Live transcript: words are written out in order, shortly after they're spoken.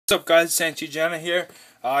What's up, guys? It's Auntie Jenna here.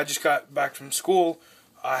 I just got back from school.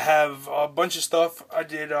 I have a bunch of stuff. I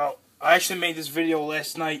actually made this video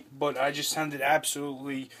last night, but I just sounded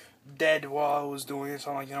absolutely dead while I was doing it.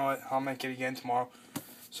 So I'm like, you know what? I'll make it again tomorrow.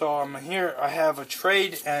 So I'm here. I have a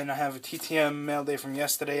trade and I have a TTM mail day from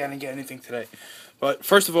yesterday. I didn't get anything today. But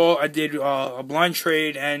first of all, I did a blind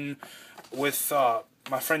trade and with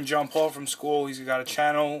my friend John Paul from school. He's got a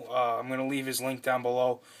channel. I'm going to leave his link down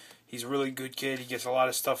below. He's a really good kid. He gets a lot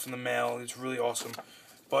of stuff in the mail. It's really awesome.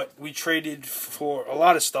 But we traded for a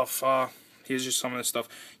lot of stuff. Here's just some of the stuff.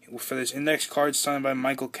 For this index card signed by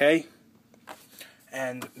Michael K.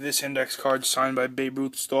 And this index card signed by Babe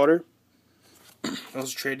Ruth's daughter. I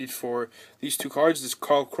also traded for these two cards. This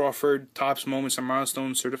Carl Crawford Topps Moments and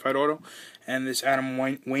Milestones Certified Auto. And this Adam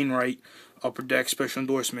Wainwright Upper Deck Special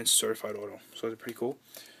Endorsements Certified Auto. So they're pretty cool.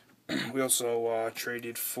 We also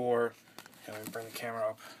traded for, let me bring the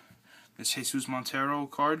camera up, this Jesus Montero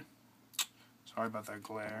card. Sorry about that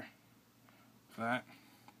glare. For that.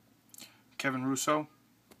 Kevin Russo.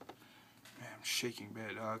 Man, I'm shaking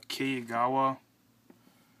bad. Keigawa.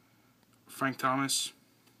 Frank Thomas.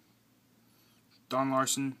 Don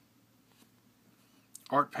Larson.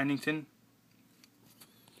 Art Pennington.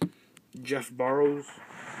 Jeff Burrows.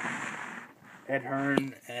 Ed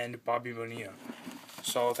Hearn, and Bobby Bonilla.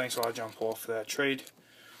 So thanks a lot, John Paul, for that trade.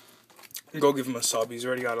 Go give him a sub. He's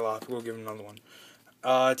already got a lot. We'll give him another one.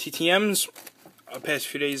 TTMs. Past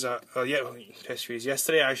few days. Past few days.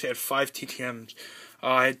 Yesterday, I actually had 5 TTMs.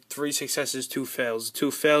 I had 3 successes, 2 fails. The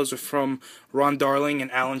 2 fails were from Ron Darling and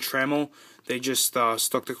Alan Trammell. They just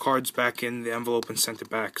stuck the cards back in the envelope and sent it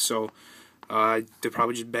back. So they're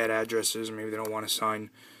probably just bad addresses. Maybe they don't want to sign.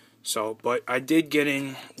 So, but I did get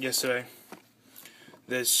in yesterday.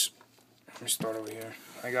 This, let me start over here.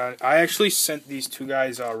 I actually sent these two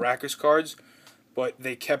guys Rackers cards, but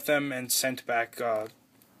they kept them and sent back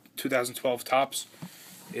 2012 Topps.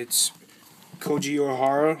 It's Koji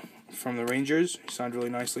Ohara from the Rangers. He signed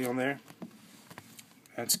really nicely on there.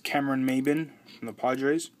 That's Cameron Maybin from the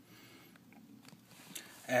Padres.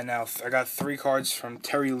 And now I got 3 cards from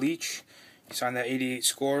Terry Leach. He signed that 88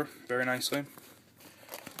 score very nicely.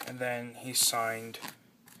 And then he signed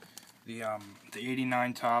the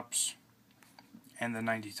 89 Topps and the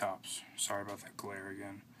 90 Topps. Sorry about that glare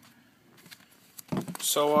again.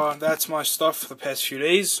 So that's my stuff for the past few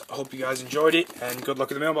days. I hope you guys enjoyed it, and good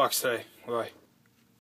luck in the mailbox today. Bye.